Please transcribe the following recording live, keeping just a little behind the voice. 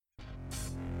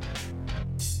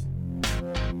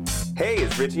Hey,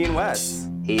 it's Richie and Wes.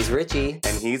 He's Richie.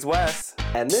 And he's Wes.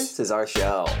 And this is our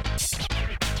show.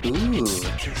 Ooh,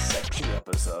 it's a sexy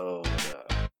episode.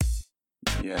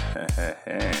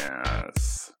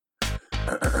 Yes.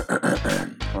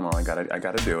 Hold on, I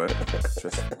gotta do it. Just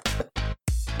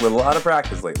with a lot of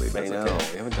practice lately. I know,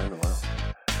 okay. we haven't done it in a while.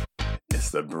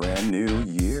 It's the brand new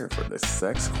year for the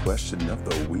sex question of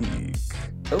the week.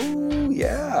 Oh,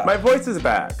 yeah. My voice is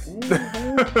back.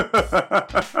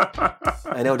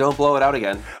 I know, don't blow it out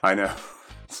again. I know.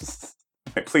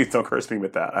 Please don't curse me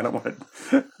with that. I don't want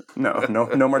to.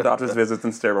 No more doctor's visits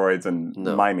and steroids and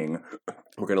miming.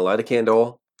 We're going to light a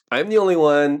candle. I'm the only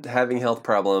one having health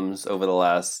problems over the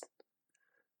last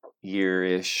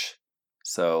year-ish.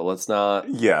 So let's not.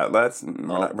 Yeah,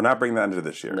 we're not bringing that into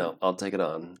this year. No, I'll take it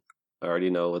on. I already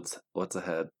know what's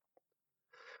ahead.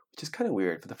 Which is kind of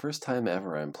weird. For the first time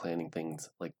ever, I'm planning things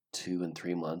like 2 and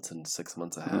 3 months and 6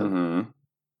 months ahead. Mm-hmm.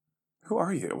 Who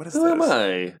are you? What is Who this? am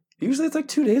I? Usually it's like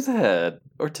 2 days ahead.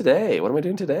 Or today. What am I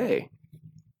doing today?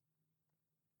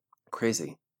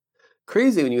 Crazy.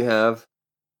 Crazy when you have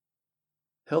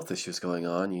health issues going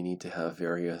on. You need to have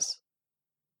various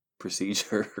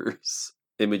procedures,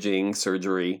 imaging,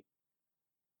 surgery.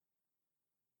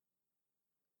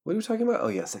 What are we talking about? Oh,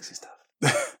 yeah, sexy stuff.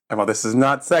 Well, this is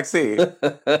not sexy.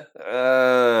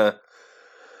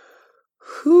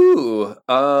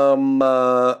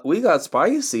 We got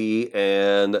spicy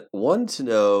and wanted to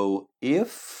know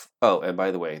if... Oh, and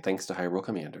by the way, thanks to Hyrule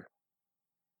Commander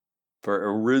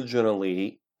for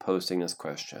originally posting this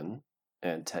question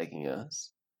and tagging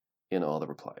us in all the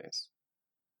replies.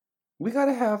 We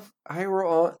gotta have Hyrule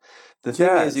on. The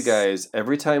thing is, you guys,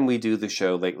 every time we do the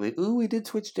show lately, we did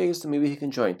switch days, so maybe he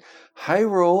can join.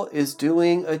 Hyrule is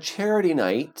doing a charity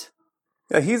night.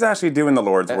 Yeah, he's actually doing the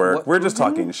Lord's work. We're just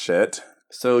talking shit.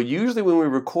 So usually when we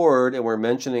record and we're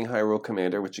mentioning Hyrule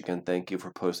Commander, which again, thank you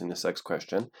for posting the sex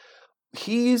question,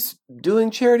 he's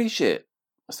doing charity shit.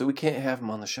 So we can't have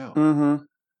him on the show. Mm-hmm.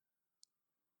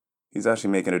 He's actually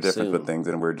making a difference with things,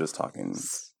 and we're just talking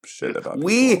shit about people.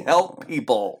 We help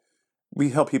people.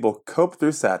 We help people cope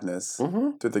through sadness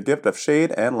through the gift of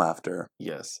shade and laughter.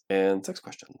 Yes, and sex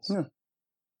questions. Yeah.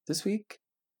 This week,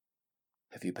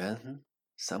 have you been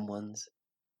someone's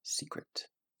secret?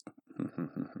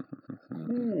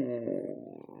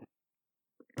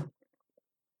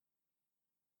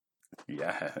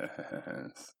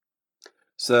 Yes.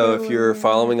 So if you're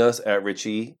following us at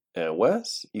Richie and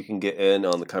Wes, you can get in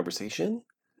on the conversation.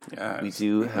 Yes. We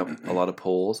do have a lot of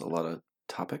polls, a lot of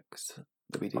topics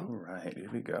that we do. All right, here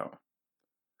we go.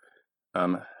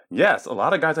 Yes, a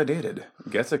lot of guys I dated.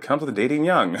 Guess it comes with dating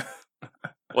young.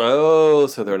 Oh,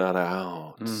 so they're not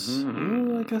out.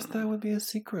 Mm-hmm. I guess that would be a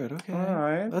secret. Okay. All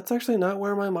right. That's actually not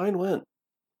where my mind went.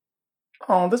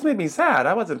 Oh, this made me sad.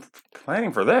 I wasn't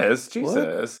planning for this.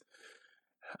 Jesus.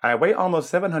 What? I weigh almost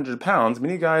 700 pounds.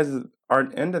 Many guys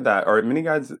aren't into that, or many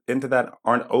guys into that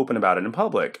aren't open about it in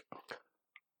public.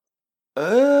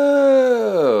 Oh.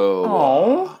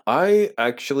 I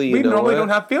actually, we normally don't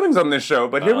have feelings on this show,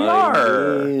 but here we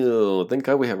are. Know. Thank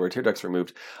God we have our tear ducts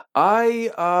removed.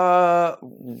 I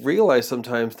realize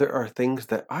sometimes there are things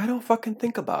that I don't fucking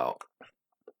think about.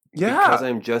 Yeah. Because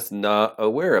I'm just not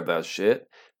aware of that shit.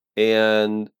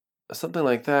 And something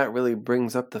like that really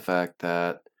brings up the fact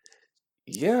that,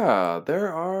 yeah,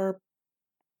 there are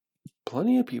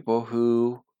plenty of people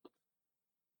who,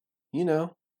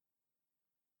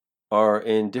 are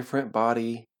in different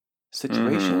body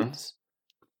situations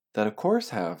that, of course,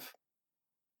 have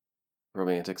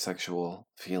romantic sexual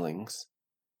feelings.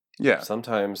 Yeah.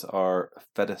 Sometimes are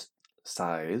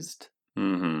fetishized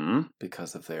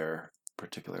because of their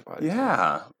particular body. Yeah.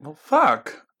 Type. Well,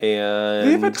 fuck. And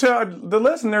leave it to the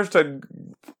listeners to.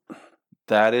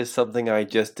 That is something I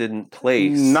just didn't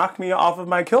place. Knock me off of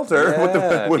my kilter.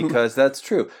 Yeah, because that's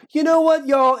true. You know what,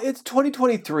 y'all? It's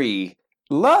 2023.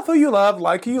 Love who you love,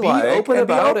 like who you like, open and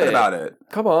about be open about it.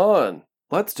 Come on.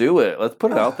 Let's do it. Let's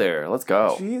put it out there. Let's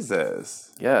go.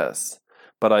 Jesus. Yes.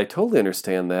 But I totally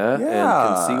understand that and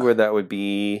can see where that would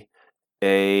be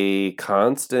a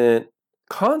constant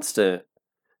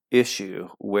issue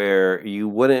where you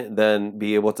wouldn't then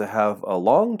be able to have a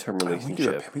long-term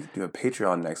relationship. We could do a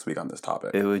Patreon next week on this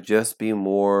topic. It would just be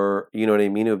more, you know what I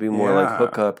mean? It would be more like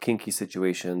hookup, kinky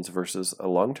situations versus a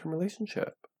long-term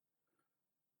relationship.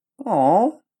 Aw,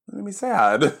 that made me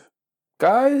sad.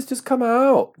 Guys, just come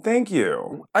out. Thank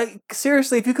you.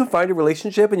 Seriously, if you can find a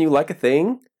relationship and you like a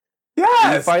thing,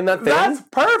 yes, you find that thing. That's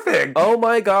perfect. Oh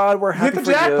my God, we're happy Hit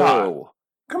the for jackpot. you.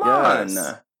 Come on.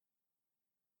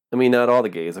 I mean, not all the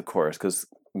gays, of course, because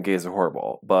gays are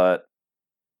horrible, but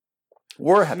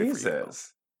we're happy for you.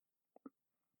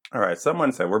 All right,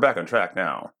 someone said we're back on track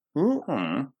now.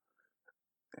 Hmm.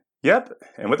 Yep,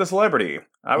 and with a celebrity.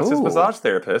 I was his Ooh. massage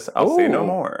therapist. I'll say no Ooh.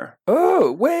 more.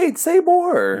 Oh, wait, say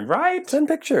more. Right? 10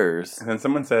 pictures. And then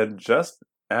someone said, just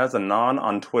as a non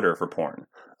on Twitter for porn.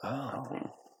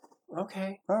 Oh.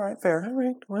 Okay. All right, fair. All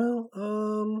right.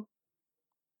 Well,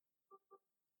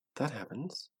 that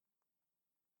happens.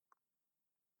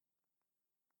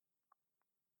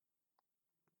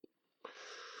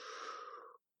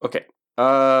 Okay.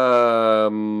 Oh.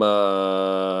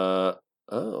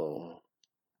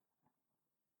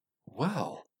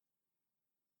 Well.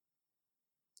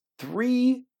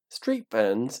 3 street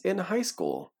friends in high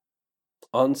school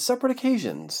on separate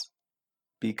occasions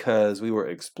because we were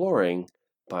exploring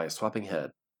by swapping head.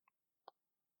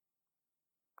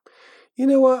 You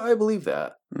know what? I believe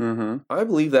that. Mm-hmm. I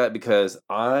believe that because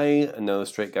I know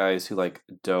straight guys who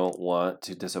don't want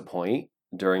to disappoint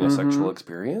during a sexual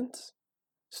experience.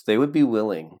 So they would be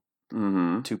willing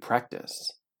to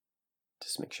practice.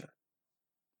 Just make sure.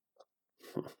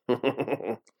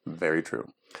 Very true.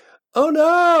 Oh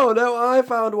no! Now I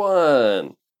found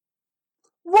one!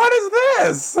 What is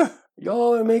this?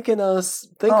 Y'all are making us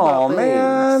think about things.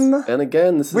 Man. And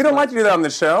again, this is We don't like to do that on the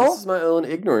show. This is my own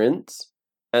ignorance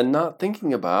and not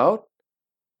thinking about,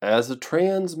 as a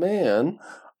trans man,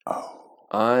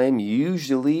 I'm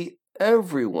usually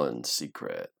everyone's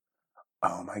secret.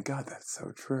 Oh my God, that's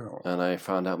so true. And I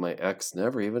found out my ex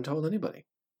never even told anybody.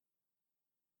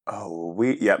 Oh,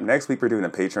 next week we're doing a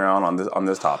Patreon on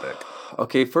this topic.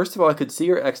 Okay, first of all, I could see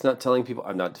your ex not telling people.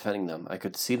 I'm not defending them. I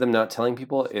could see them not telling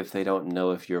people if they don't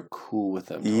know if you're cool with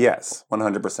them. Yes,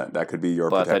 100%. That could be your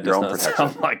own protection. But that does not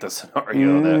sound like the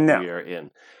scenario that we are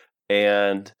in.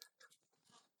 And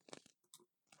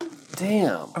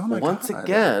damn, once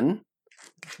again,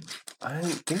 I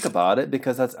didn't think about it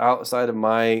because that's outside of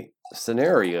my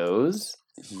scenarios.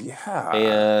 Yeah.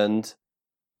 And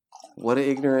what an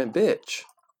ignorant bitch.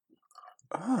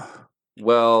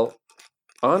 Well,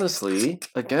 honestly,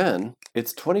 again,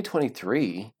 it's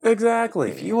 2023.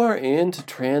 Exactly. If you are into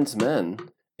trans men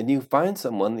and you find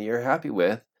someone that you're happy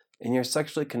with and you're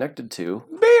sexually connected to,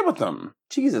 be with them.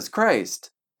 Jesus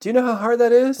Christ. Do you know how hard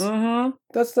that is? Mm-hmm.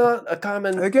 That's not a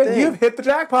common thing. You've hit the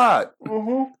jackpot.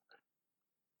 Mm-hmm.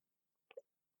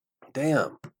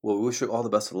 Damn. Well, we wish you all the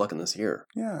best of luck in this year.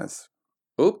 Yes.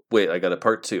 Oop, wait, I got a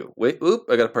part 2. Wait, oop,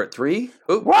 I got a part 3.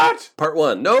 Oop. What? Part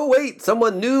 1. No, wait,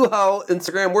 someone knew how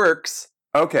Instagram works.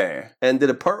 Okay. And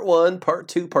did a part 1, part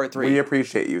 2, part 3. We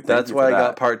appreciate you. That's why I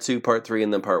got part 2, part 3,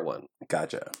 and then part 1.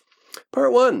 Gotcha.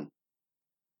 Part 1.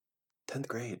 10th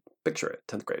grade. Picture it,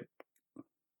 10th grade.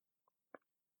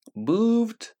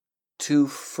 Moved to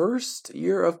first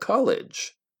year of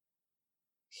college.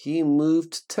 He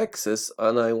moved to Texas,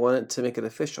 and I wanted to make it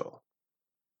official.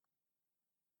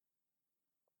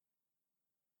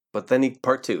 But then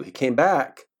part 2, he came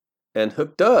back and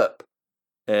hooked up,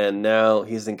 and now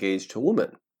he's engaged to a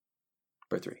woman.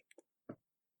 Part 3.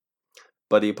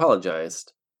 But he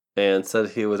apologized and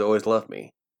said he would always love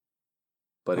me,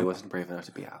 but he wasn't brave enough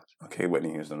to be out. Okay,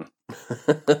 Whitney Houston.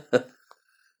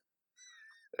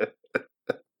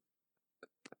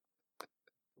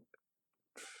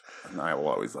 And I will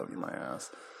always love you, my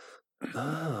ass.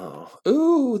 Oh.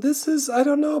 Ooh, I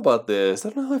don't know about this. I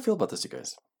don't know how I feel about this, you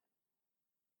guys.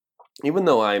 Even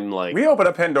though I'm like... We opened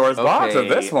up Pandora's box of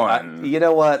this one. You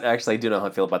know what? Actually, I do know how I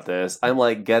feel about this. I'm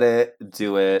like, get it,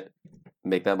 do it,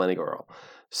 make that money, girl.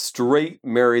 Straight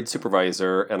married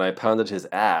supervisor, and I pounded his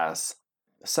ass.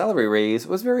 Salary raise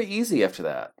was very easy after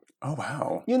that. Oh,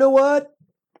 wow. You know what?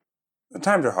 The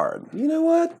times are hard. You know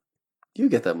what? You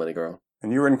get that money, girl.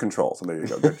 And you were in control, so there you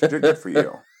go. Good for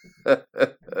you.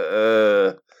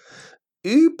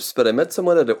 Oops, but I met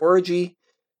someone at an orgy,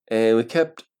 and we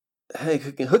kept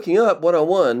hooking up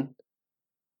one-on-one,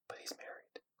 but he's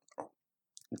married.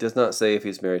 It does not say if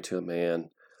he's married to a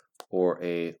man or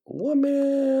a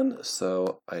woman,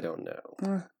 so I don't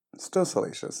know. Still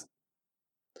salacious.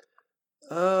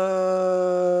 Oh.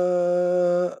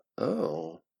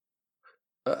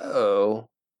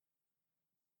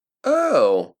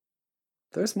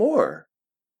 There's more.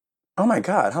 Oh my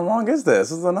God, how long is this?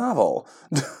 This is a novel.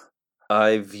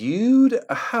 I viewed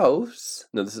a house.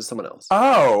 No, this is someone else.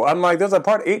 Oh, I'm like, there's a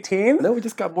part 18? No, we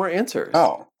just got more answers.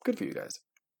 Oh. Good for you guys.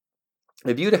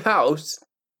 I viewed a house.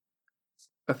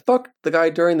 I fucked the guy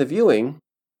during the viewing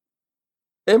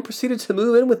and proceeded to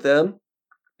move in with them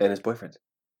and his boyfriend.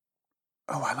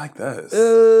 Oh, I like this.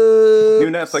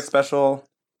 New Netflix special.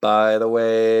 By the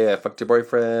way, I fucked your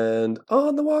boyfriend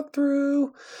on the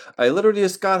walkthrough. I literally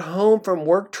just got home from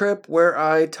work trip where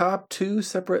I topped 2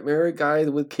 separate married guys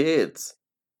with kids.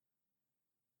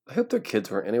 I hope their kids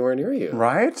weren't anywhere near you.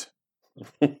 Right?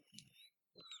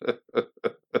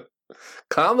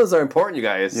 Commas are important, you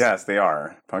guys. Yes, they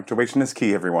are. Punctuation is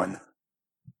key, everyone.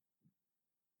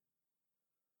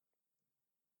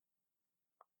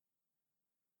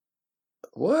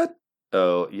 What?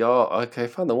 Oh, y'all. Okay, I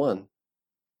found the one.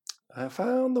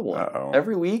 Uh-oh.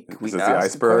 Every week we Is this ask the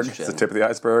iceberg? a question. It's the tip of the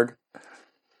iceberg.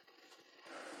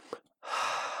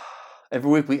 Every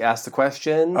week we ask the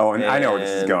question. Oh, and I know where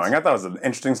this is going. I thought it was an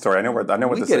interesting story. I know what this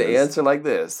We is. get an answer like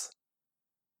this.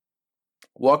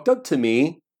 Walked up to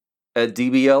me at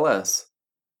DBLS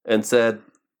and said,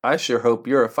 I sure hope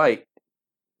you're a fight.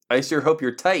 I sure hope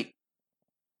you're tight.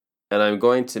 And I'm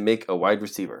going to make a wide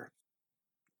receiver.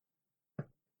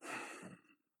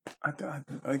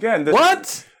 Again,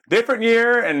 What? Different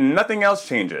year and nothing else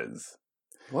changes.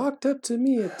 Walked up to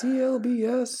me at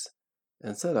DLBS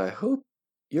and said, I hope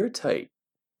you're tight.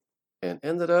 And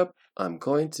ended up, I'm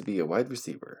going to be a wide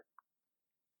receiver.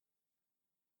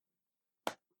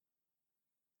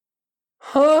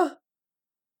 Huh?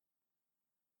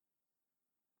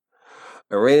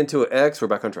 I ran into an ex. We're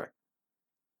back on track.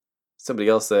 Somebody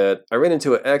else said, I ran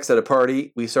into an ex at a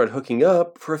party. We started hooking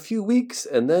up for a few weeks,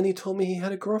 and then he told me he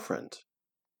had a girlfriend.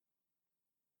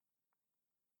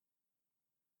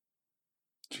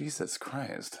 Jesus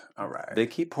Christ. All right. They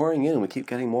keep pouring in. We keep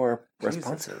getting more Jesus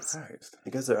responses. Christ.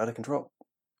 Because they're out of control.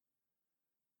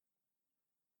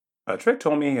 A trick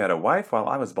told me he had a wife while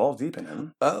I was balls deep in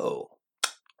him. Oh.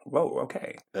 Whoa,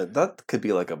 okay. That could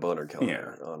be like a boner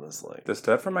killer, honestly. The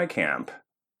stuff from my camp.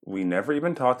 We never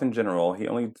even talked in general. He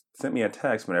only sent me a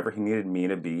text whenever he needed me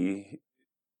to be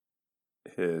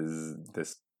his...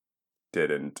 This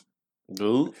didn't.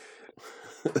 Ooh.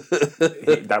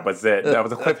 That was it. That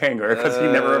was a cliffhanger because he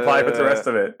never replied with the rest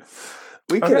of it.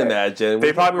 We can imagine.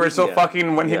 They probably were still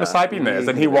fucking when he was typing this,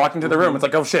 and he walked into the room. It's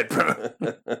like, oh shit.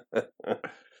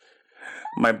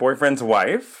 My boyfriend's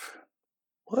wife.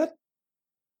 What?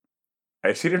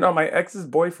 I cheated on my ex's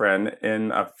boyfriend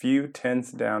in a few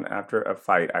tenths down after a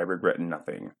fight. I regret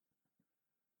nothing.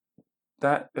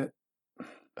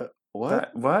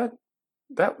 What? What?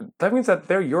 That means that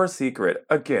they're your secret.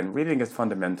 Again, reading is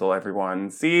fundamental, everyone.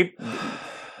 See?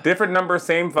 Different number,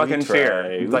 same fucking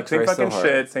share. Like, same fucking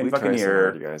shit, same fucking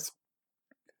year. You guys.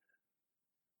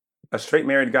 A straight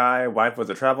married guy, wife was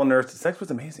a travel nurse. The sex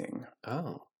was amazing.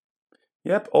 Oh.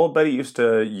 Yep, old buddy used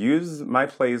to use my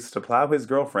place to plow his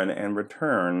girlfriend and in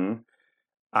return,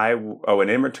 I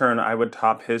would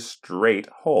top his straight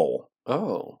hole.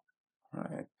 Oh.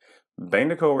 Right.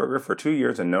 Banged a coworker for 2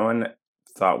 years and no one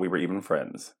thought we were even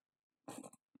friends.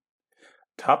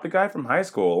 Topped a guy from high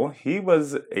school. He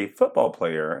was a football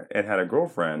player and had a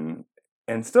girlfriend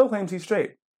and still claims he's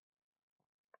straight.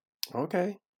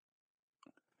 Okay.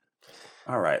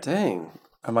 All right. Dang.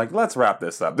 I'm like, let's wrap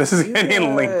this up. This is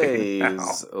getting lengthy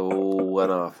now. Oh,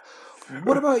 went off.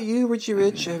 What about you, Richie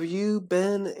Rich? Have you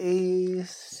been a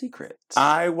secret?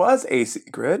 I was a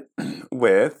secret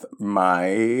with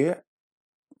my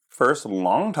first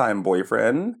longtime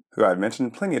boyfriend, who I've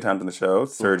mentioned plenty of times on the show,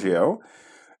 Sergio.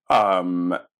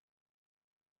 And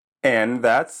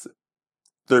that's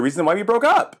the reason why we broke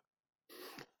up.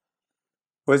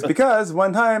 Was because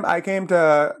one time I came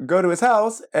to go to his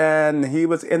house and he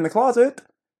was in the closet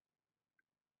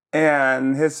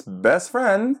and his best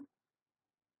friend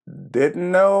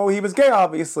didn't know he was gay,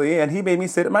 obviously, and he made me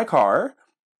sit in my car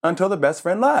until the best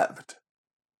friend left.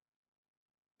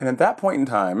 And at that point in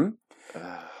time,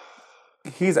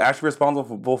 he's actually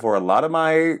responsible for a lot of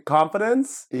my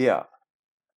confidence. Yeah.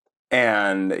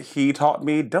 And he taught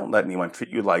me, don't let anyone treat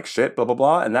you like shit, blah, blah,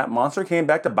 blah. And that monster came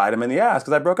back to bite him in the ass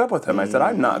because I broke up with him. I said,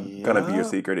 I'm not going to be your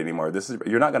secret anymore.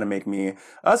 You're not going to make me...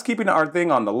 Us keeping our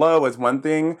thing on the low is one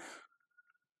thing.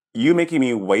 You making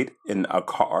me wait in a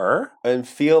car. And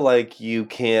feel like you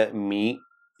can't meet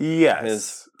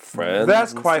his friends.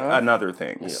 That's quite another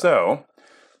thing. Yeah. So,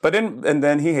 and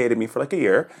then he hated me for like a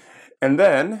year. And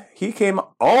then he came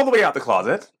all the way out the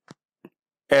closet.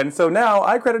 And so now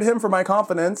I credit him for my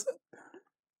confidence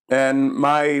and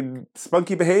my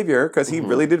spunky behavior because he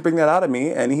really did bring that out of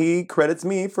me. And he credits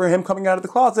me for him coming out of the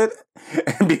closet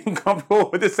and being comfortable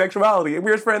with his sexuality. And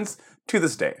we're friends to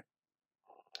this day.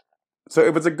 So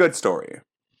it was a good story.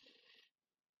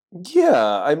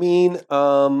 Yeah, I mean,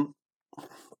 I'm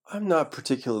not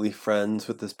particularly friends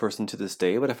with this person to this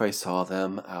day, but if I saw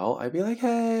them out, I'd be like,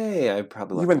 hey, I'd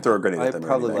probably let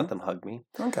them hug me.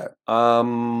 Okay.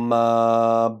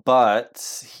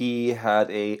 But he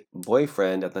had a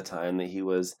boyfriend at the time that he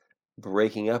was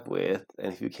breaking up with,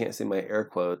 and if you can't see my air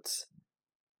quotes,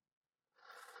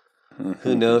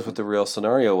 who knows what the real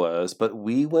scenario was, but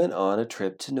we went on a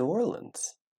trip to New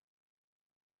Orleans.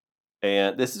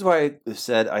 And this is why I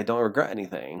said I don't regret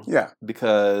anything. Yeah.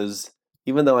 Because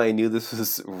even though I knew this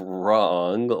was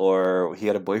wrong, or he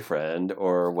had a boyfriend,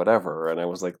 or whatever, and I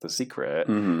was like the secret,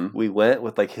 we went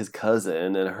with like his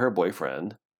cousin and her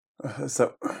boyfriend.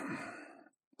 So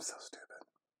stupid.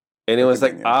 And it was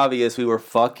like obvious we were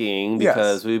fucking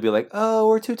because we would be like, oh,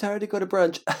 we're too tired to go to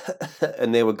brunch.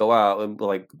 And they would go out and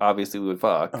like, obviously we would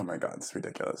fuck. Oh my God, it's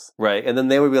ridiculous. Right. And then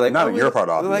they would be like, not on your part,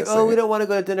 obviously. Like, oh, we don't want to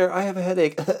go to dinner. I have a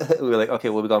headache. We were like, okay,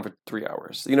 we'll be gone for 3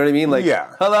 hours. You know what I mean? Like,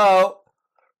 hello.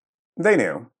 They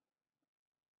knew.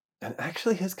 And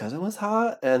actually his cousin was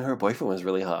hot and her boyfriend was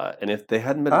really hot. And if they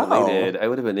hadn't been related, I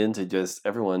would have been into just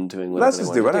everyone doing whatever. Let's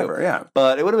just do whatever, yeah.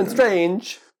 But it would have been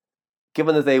strange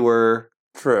given that they were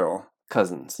true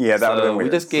cousins. Yeah, that would have been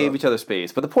weird. We just gave each other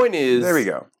space. But the point is, there we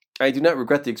go. I do not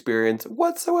regret the experience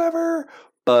whatsoever.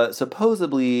 But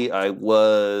supposedly I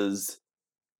was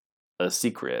a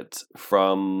secret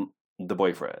from the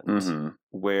boyfriend,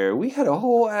 where we had a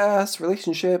whole ass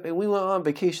relationship and we went on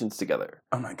vacations together.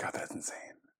 Oh my God, that's insane.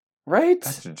 Right?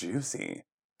 That's juicy.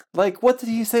 Like, what did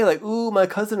he say? Like, ooh, my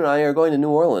cousin and I are going to New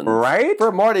Orleans. Right?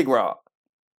 For Mardi Gras.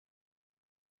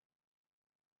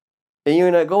 And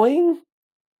you're not going?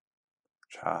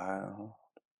 Child.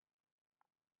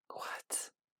 What?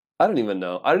 I don't even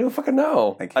know. I don't even fucking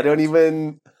know. I don't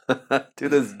even, to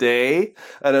this day,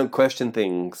 I don't question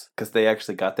things. Because they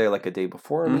actually got there like a day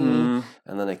before me.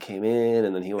 And then I came in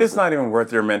and then he was It's not even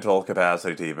worth your mental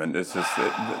capacity to even. It's just,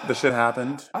 the shit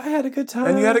happened. I had a good time.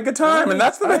 And you had a good time. And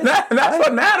that's what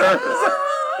matters.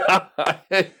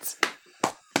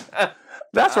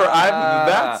 That's where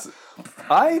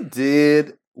I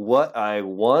did what I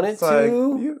wanted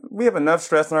to. We have enough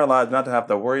stress in our lives not to have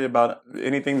to worry about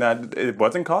anything that it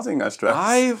wasn't causing us stress.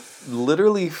 I've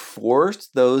literally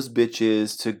forced those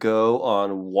bitches to go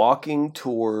on walking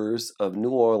tours of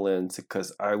New Orleans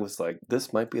because I was like,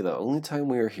 this might be the only time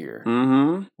we are here.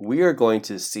 We are going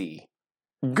to see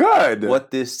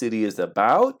what this city is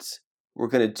about. We're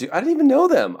going to do... I didn't even know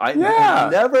them. I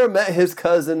never met his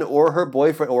cousin or her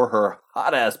boyfriend or her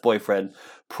hot-ass boyfriend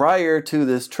prior to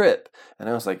this trip. And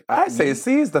I was like... I say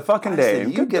seize the fucking day.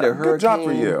 You get a hurricane. Good job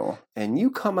for you. And you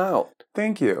come out.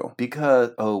 Thank you.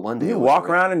 Because, one day... You walk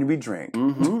around and we drink.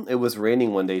 It was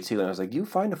raining one day, too. And I was like, you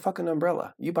find a fucking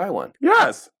umbrella. You buy one.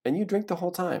 Yes. And you drink the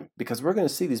whole time. Because we're going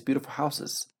to see these beautiful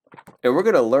houses. And we're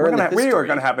going to learn the history. We are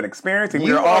going to have an experience, and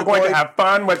we are all going to have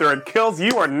fun, whether it kills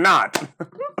you or not.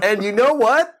 And you know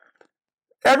what?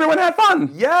 Everyone had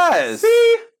fun. Yes.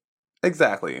 See?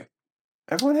 Exactly.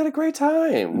 Everyone had a great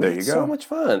time. There you go. So much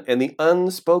fun. And the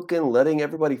unspoken letting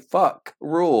everybody fuck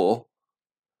rule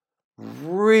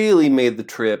really made the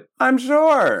trip, I'm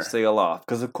sure, sail off.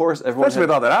 Because, of course, everyone... Especially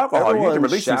with all that alcohol, you need to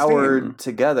release showered steam.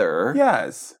 Together.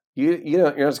 Yes. You know, you're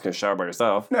not just going to shower by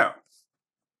yourself. No.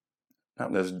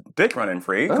 There's dick running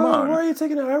free. Come on. Why are you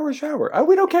taking an hour shower?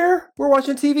 We don't care. We're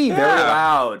watching TV. Yeah. Very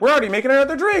loud. We're already making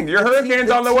another drink. Your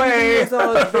hurricane's on the way. It's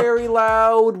very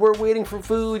loud. We're waiting for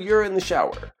food. You're in the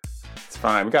shower. It's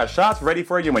fine. We got shots ready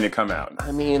for you when you come out.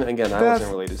 I mean, again, I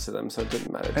wasn't related to them, so it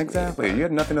didn't matter to exactly. me. You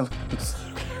had nothing to lose.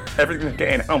 Everything to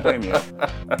gain. I don't blame you.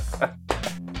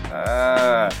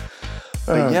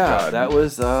 But that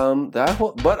was that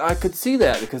whole. But I could see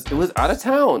that because it was out of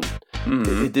town.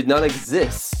 It did not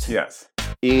exist. Yes.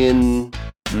 In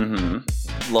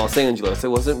Los Angeles, it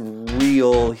wasn't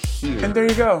real here. And there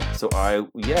you go. So I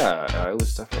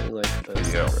was definitely like,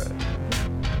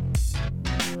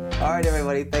 all right,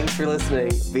 everybody, thanks for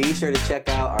listening. Be sure to check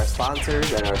out our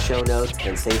sponsors and our show notes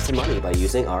and save some money by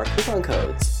using our coupon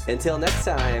codes. Until next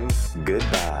time,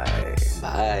 goodbye.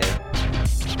 Bye.